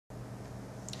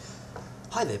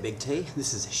Hi there, Big T.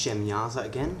 This is Shem Yaza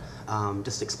again.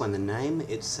 Just to explain the name,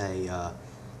 it's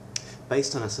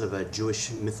based on a sort of a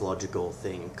Jewish mythological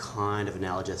thing, kind of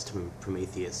analogous to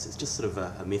Prometheus. It's just sort of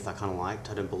a myth I kind of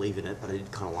liked. I don't believe in it, but I did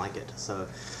kind of like it, so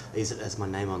I use it as my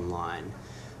name online.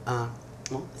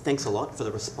 Well, thanks a lot for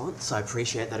the response. I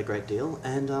appreciate that a great deal,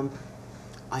 and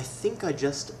I think I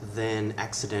just then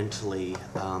accidentally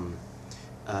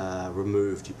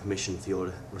removed your permission for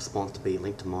your response to be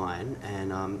linked to mine,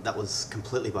 and that was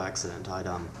completely by accident.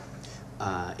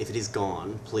 If it is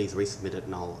gone, please resubmit it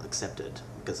and I'll accept it,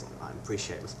 because I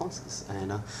appreciate responses.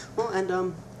 And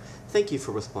thank you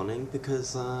for responding,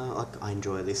 because I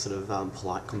enjoy these sort of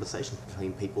polite conversations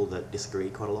between people that disagree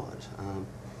quite a lot.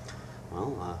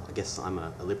 I guess I'm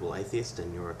a liberal atheist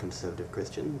and you're a conservative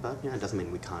Christian, but it doesn't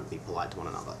mean we can't be polite to one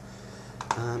another.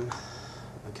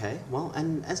 Okay, well,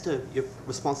 and as to your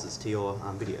responses to your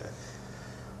video,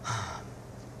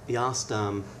 you asked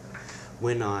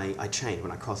when I changed,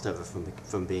 when I crossed over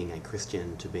from being a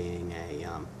Christian to being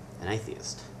an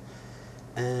atheist,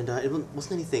 and there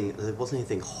wasn't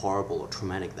anything horrible or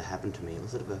traumatic that happened to me. It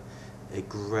was sort of a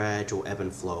gradual ebb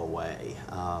and flow away.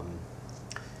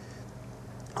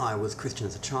 I was Christian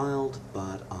as a child,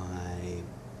 but I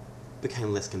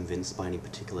became less convinced by any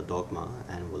particular dogma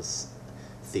and was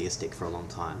theistic for a long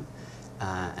time,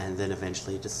 and then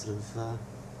eventually just sort of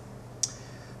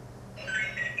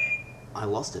I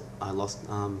lost it. I lost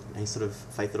any sort of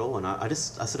faith at all, and I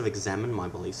sort of examined my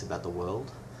beliefs about the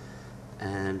world,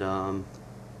 and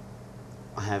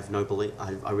I have no belief.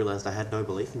 I realized I had no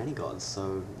belief in any gods,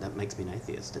 so that makes me an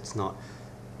atheist. It's not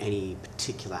any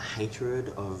particular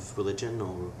hatred of religion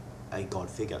or a god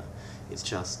figure. It's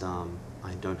just I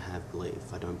don't have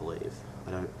belief. I don't believe.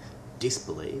 I don't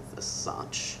disbelieve as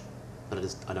such, but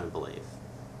I don't believe.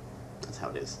 That's how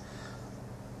it is.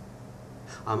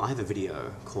 I have a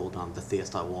video called The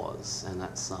Theist I Was, and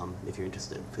that's, if you're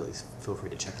interested, please feel free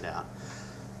to check it out.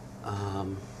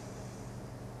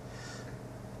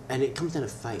 And it comes down to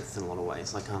faith in a lot of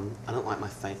ways. Like, I don't like my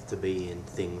faith to be in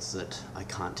things that I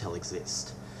can't tell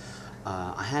exist.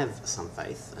 I have some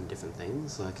faith in different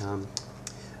things, like,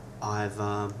 I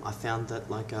found that,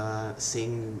 like,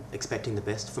 expecting the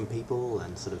best from people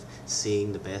and sort of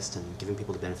seeing the best and giving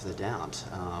people the benefit of the doubt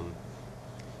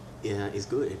is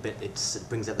good. It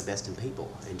brings out the best in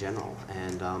people in general,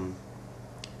 and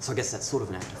so I guess that's sort of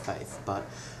an act of faith. But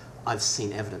I've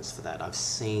seen evidence for that. I've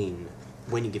seen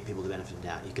when you give people the benefit of the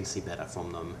doubt, you can see better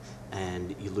from them,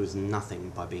 and you lose nothing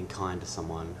by being kind to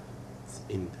someone,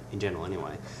 in general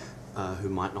anyway, who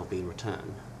might not be in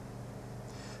return.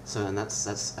 So, and that's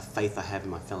a faith I have in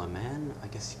my fellow man, I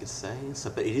guess you could say. So,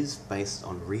 but it is based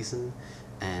on reason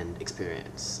and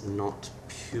experience, not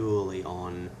purely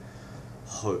on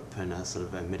hope and a sort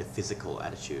of a metaphysical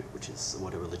attitude, which is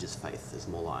what a religious faith is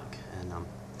more like. And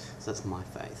so that's my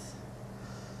faith.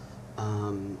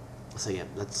 So yeah,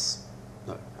 that's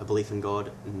a belief in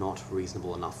God not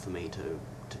reasonable enough for me to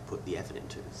put the effort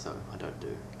into. So I don't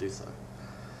do so.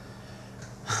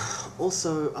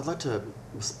 Also, I'd like to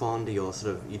respond to your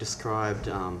sort of, you described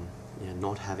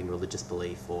not having religious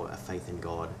belief or a faith in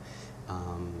God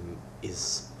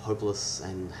is hopeless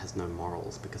and has no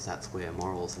morals, because that's where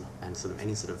morals and sort of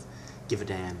any sort of give a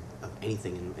damn of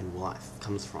anything in life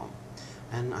comes from.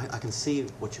 And I can see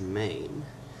what you mean,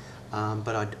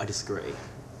 but I disagree.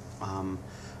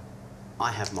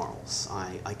 I have morals.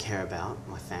 I care about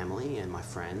my family and my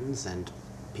friends and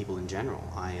people in general.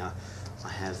 I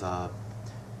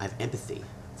have empathy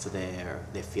for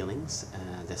their feelings,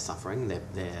 their suffering,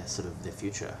 their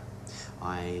future.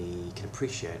 I can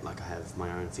appreciate, like, I have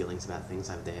my own feelings about things,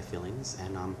 I have their feelings,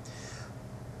 and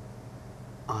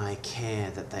I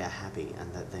care that they are happy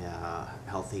and that they are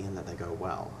healthy and that they go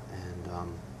well. And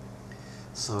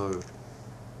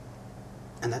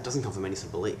and that doesn't come from any sort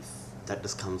of belief. That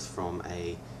just comes from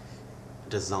a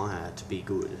desire to be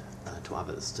good to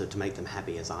others, to make them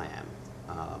happy as I am.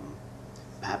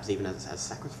 Perhaps even as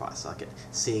sacrifice. Like,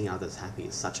 seeing others happy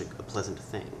is such a pleasant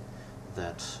thing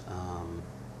that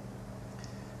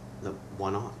that why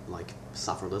not, like,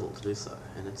 suffer a little to do so?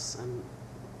 And it's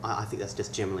I think that's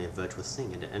just generally a virtuous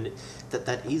thing, and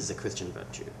that is a Christian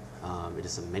virtue. It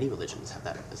is, many religions have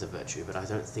that as a virtue, but I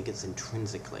don't think it's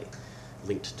intrinsically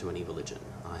linked to any religion.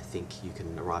 I think you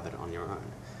can arrive at it on your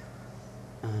own.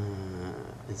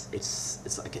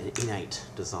 It's like an innate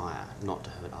desire not to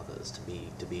hurt others,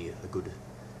 to be a good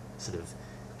sort of,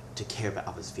 to care about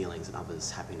others' feelings and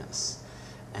others' happiness.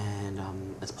 And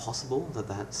it's possible that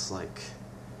that's like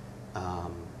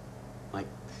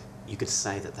you could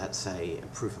say that that's a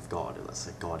proof of God. That's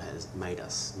that God has made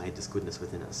this goodness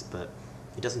within us, but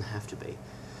it doesn't have to be.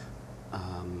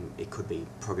 It could be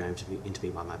programmed into me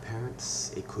by my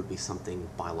parents. It could be something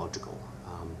biological.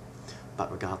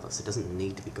 But regardless, it doesn't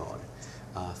need to be God.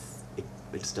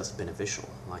 It's just beneficial.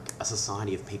 Like a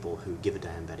society of people who give a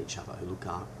damn about each other, who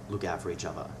look out for each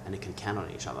other, and who can count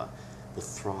on each other, will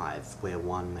thrive where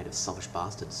one made of selfish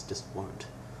bastards just won't.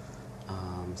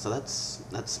 So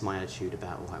that's my attitude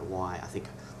about why I think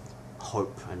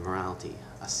hope and morality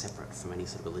are separate from any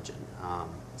sort of religion.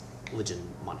 Religion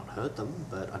might not hurt them,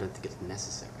 but I don't think it's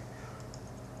necessary.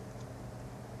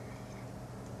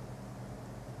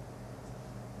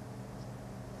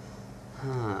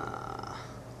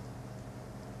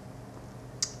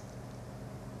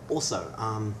 Also,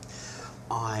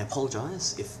 I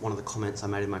apologise if one of the comments I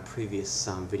made in my previous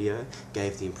video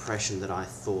gave the impression that I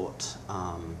thought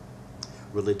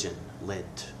religion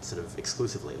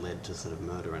exclusively led to sort of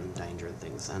murder and danger and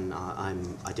things, and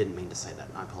I didn't mean to say that.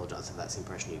 I apologise if that's the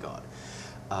impression you got.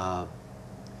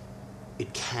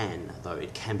 It can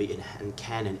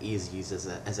and is used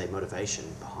as a motivation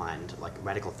behind, like,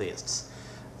 radical theists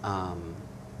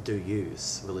do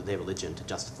use their religion to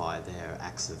justify their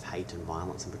acts of hate and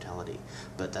violence and brutality,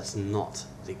 but that's not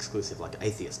the exclusive. Like,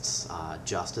 atheists are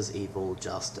just as evil,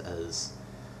 just as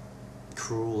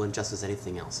cruel, and just as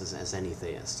anything else as any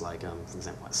theist. Like, for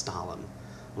example, like Stalin,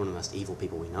 one of the most evil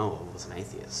people we know of, was an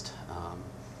atheist.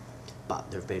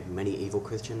 But there have been many evil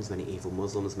Christians, many evil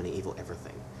Muslims, many evil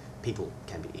everything. People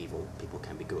can be evil, people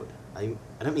can be good. I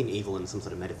don't mean evil in some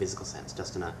sort of metaphysical sense,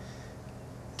 just in a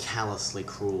callously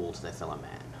cruel to their fellow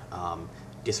man,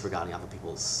 disregarding other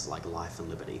people's, like, life and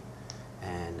liberty,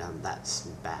 and that's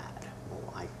bad.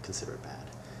 Well, I consider it bad,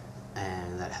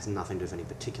 and that has nothing to do with any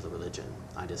particular religion.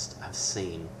 I just have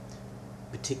seen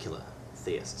particular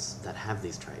theists that have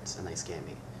these traits, and they scare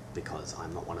me because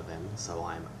I'm not one of them, so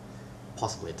I'm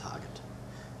possibly a target.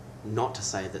 Not to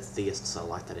say that theists are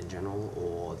like that in general,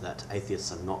 or that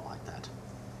atheists are not like that.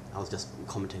 I was just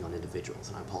commenting on individuals,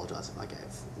 and I apologise if I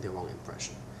gave the wrong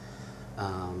impression.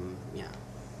 Yeah.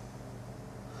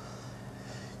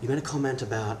 You made a comment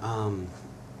about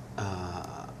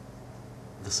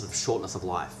the sort of shortness of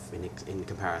life in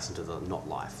comparison to the not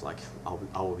life. Like,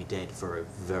 I will be dead for a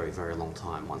very, very long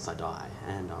time once I die,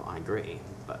 and I agree,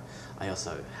 but I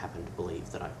also happen to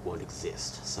believe that I won't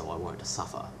exist, so I won't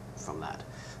suffer from that.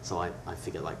 So I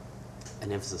figure, like,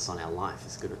 an emphasis on our life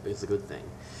is a good thing.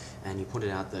 And you pointed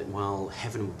out that, well,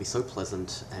 heaven would be so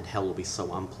pleasant and hell will be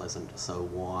so unpleasant, so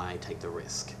why take the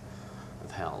risk of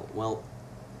hell? Well,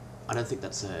 I don't think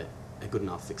that's a good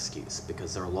enough excuse,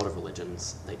 because there are a lot of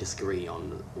religions, they disagree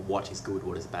on what is good,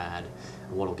 what is bad,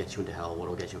 what will get you into hell, what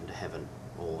will get you into heaven,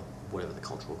 or whatever the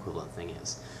cultural equivalent thing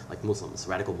is. Like Muslims,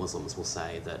 radical Muslims will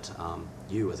say that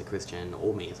you as a Christian,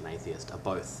 or me as an atheist, are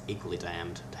both equally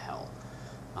damned to hell.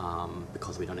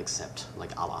 Because we don't accept,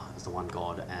 like, Allah as the one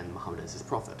God and Muhammad as his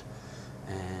prophet,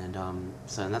 and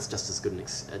that's just as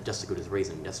good as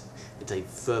reason. It's a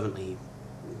fervently,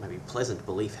 maybe pleasant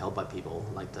belief held by people,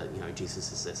 like that, you know,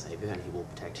 Jesus is their savior and he will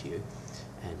protect you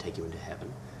and take you into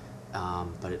heaven.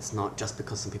 But it's not just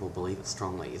because some people believe it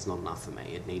strongly is not enough for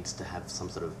me. It needs to have some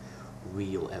sort of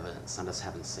real evidence. I just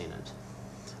haven't seen it.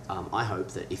 I hope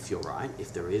that if you're right,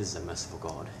 if there is a merciful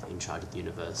God in charge of the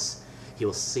universe, he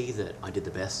will see that I did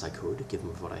the best I could, given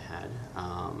with what I had.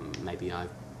 Maybe I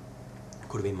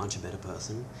could have been much a better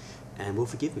person, and will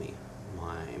forgive me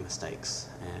my mistakes,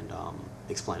 and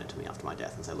explain it to me after my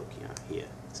death and say, look, you know, here,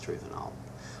 it's truth, and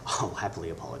I'll happily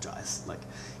apologise. Like,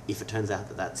 if it turns out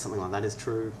that something like that is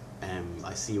true, and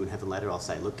I see you in heaven later, I'll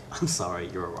say, look, I'm sorry,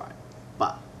 you're alright.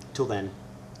 But till then,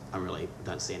 I really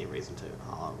don't see any reason to.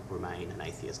 I'll remain an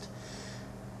atheist.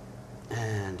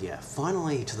 And yeah,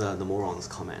 finally to the morons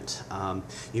comment.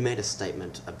 You made a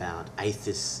statement about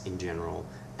atheists in general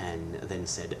and then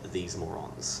said, these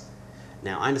morons.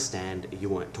 Now, I understand you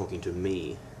weren't talking to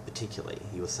me particularly.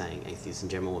 You were saying atheists in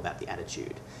general about the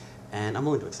attitude. And I'm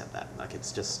willing to accept that. Like,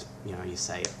 it's just, you know, you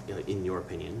say, you know, in your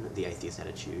opinion, the atheist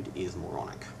attitude is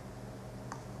moronic.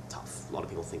 Tough. A lot of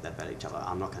people think that about each other.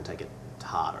 I'm not going to take it to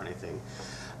heart or anything.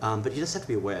 But you just have to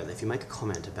be aware that if you make a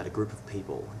comment about a group of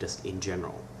people, just in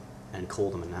general, and call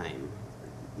them a name,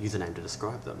 use a name to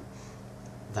describe them,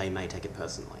 they may take it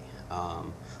personally.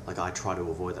 Like, I try to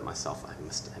avoid that myself. I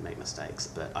make mistakes,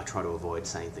 but I try to avoid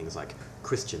saying things like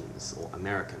Christians or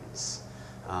Americans.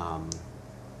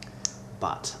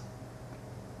 But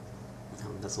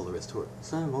that's all there is to it.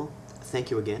 So, well,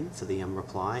 thank you again for the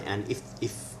reply, and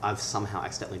if I've somehow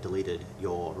accidentally deleted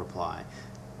your reply,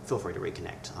 feel free to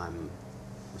reconnect. It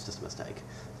was just a mistake.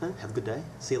 So, have a good day.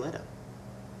 See you later.